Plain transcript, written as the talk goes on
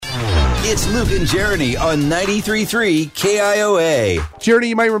It's Luke and Jeriney on 93.3 KIOA. Jeriney,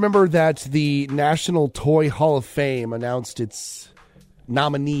 you might remember that the National Toy Hall of Fame announced its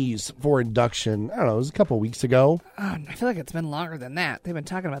nominees for induction. I don't know, it was a couple of weeks ago. I feel like it's been longer than that. They've been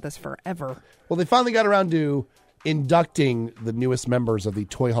talking about this forever. Well, they finally got around to inducting the newest members of the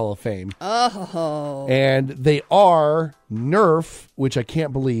Toy Hall of Fame. Oh. And they are Nerf, which I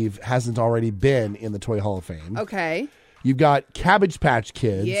can't believe hasn't already been in the Toy Hall of Fame. Okay. You've got Cabbage Patch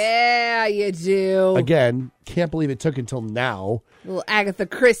Kids. Yeah, you do. Again, can't believe it took until now. Little Agatha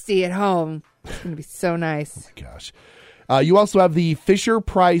Christie at home. It's going to be so nice. Oh my gosh. You also have the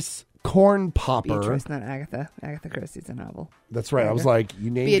Fisher-Price Corn Popper. Beatrice, not Agatha. Agatha Christie's a novel. That's right. I was like, you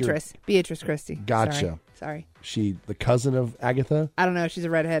named Beatrice. Beatrice Christie. Gotcha. Sorry. She the cousin of Agatha? I don't know. She's a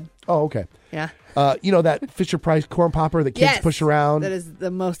redhead. Oh, okay. Yeah. You know that Fisher-Price Corn Popper that kids push around? That is the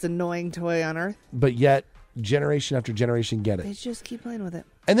most annoying toy on earth. But yet, generation after generation get it. They just keep playing with it.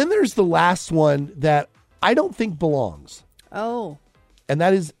 And then there's the last one that I don't think belongs. Oh. And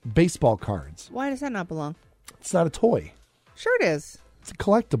that is baseball cards. Why does that not belong? It's not a toy. Sure it is. It's a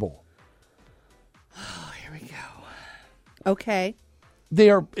collectible. Oh, here we go. Okay.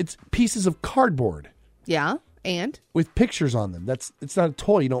 It's pieces of cardboard. Yeah, and? With pictures on them. It's not a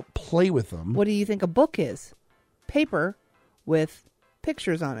toy. You don't play with them. What do you think a book is? Paper with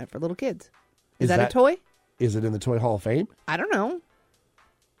pictures on it for little kids. Is that a toy? Is it in the Toy Hall of Fame? I don't know.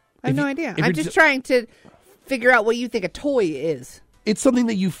 I have no idea. I'm just trying to figure out what you think a toy is. It's something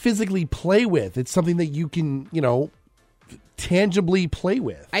that you physically play with. It's something that you can, tangibly play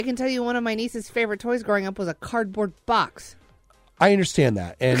with. I can tell you one of my niece's favorite toys growing up was a cardboard box. I understand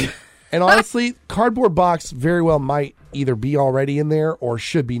that. And honestly, cardboard box very well might either be already in there or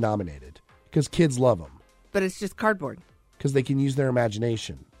should be nominated because kids love them. But it's just cardboard. Because they can use their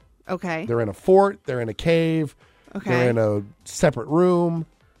imagination. Okay. They're in a fort. They're in a cave. Okay. They're in a separate room.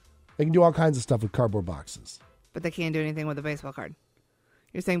 They can do all kinds of stuff with cardboard boxes. But they can't do anything with a baseball card.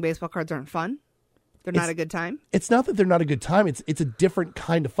 You're saying baseball cards aren't fun? They're not a good time? It's not that they're not a good time. It's a different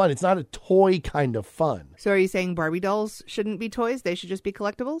kind of fun. It's not a toy kind of fun. So are you saying Barbie dolls shouldn't be toys? They should just be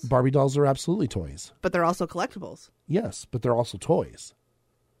collectibles? Barbie dolls are absolutely toys. But they're also collectibles. Yes, but they're also toys.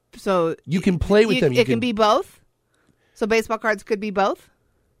 So you can play with them. It can be both? So baseball cards could be both?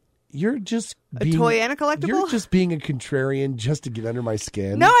 You're just a toy and a collectible? You're just being a contrarian just to get under my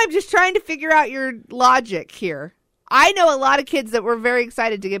skin. No, I'm just trying to figure out your logic here. I know a lot of kids that were very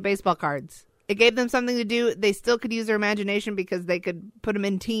excited to get baseball cards. It gave them something to do. They still could use their imagination because they could put them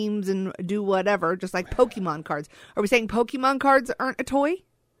in teams and do whatever, just like Pokemon cards. Are we saying Pokemon cards aren't a toy?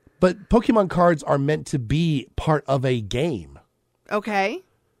 But Pokemon cards are meant to be part of a game. Okay.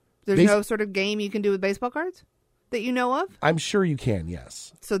 There's no sort of game you can do with baseball cards that you know of? I'm sure you can,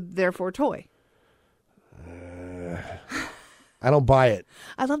 yes. So therefore toy. I don't buy it.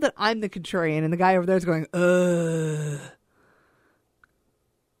 I love that I'm the contrarian and the guy over there is going,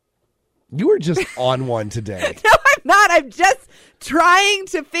 You were just on one today. No, I'm not. I'm just trying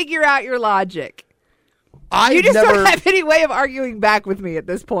to figure out your logic. You just don't have any way of arguing back with me at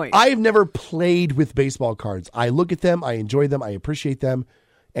this point. I have never played with baseball cards. I look at them, I enjoy them, I appreciate them,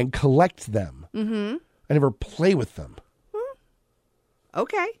 and collect them. Mm-hmm. I never play with them.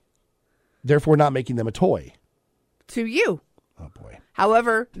 Okay. Therefore, not making them a toy. To you. Oh, boy.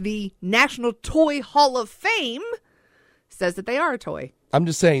 However, the National Toy Hall of Fame says that they are a toy. I'm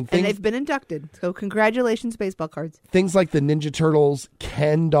just saying. And they've been inducted. So congratulations, baseball cards. Things like the Ninja Turtles,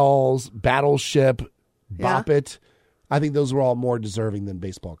 Ken dolls, Battleship, Bop It. I think those were all more deserving than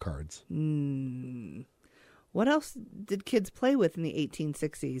baseball cards. What else did kids play with in the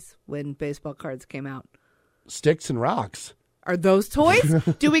 1860s when baseball cards came out? Sticks and rocks. Are those toys?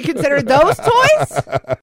 Do we consider those toys?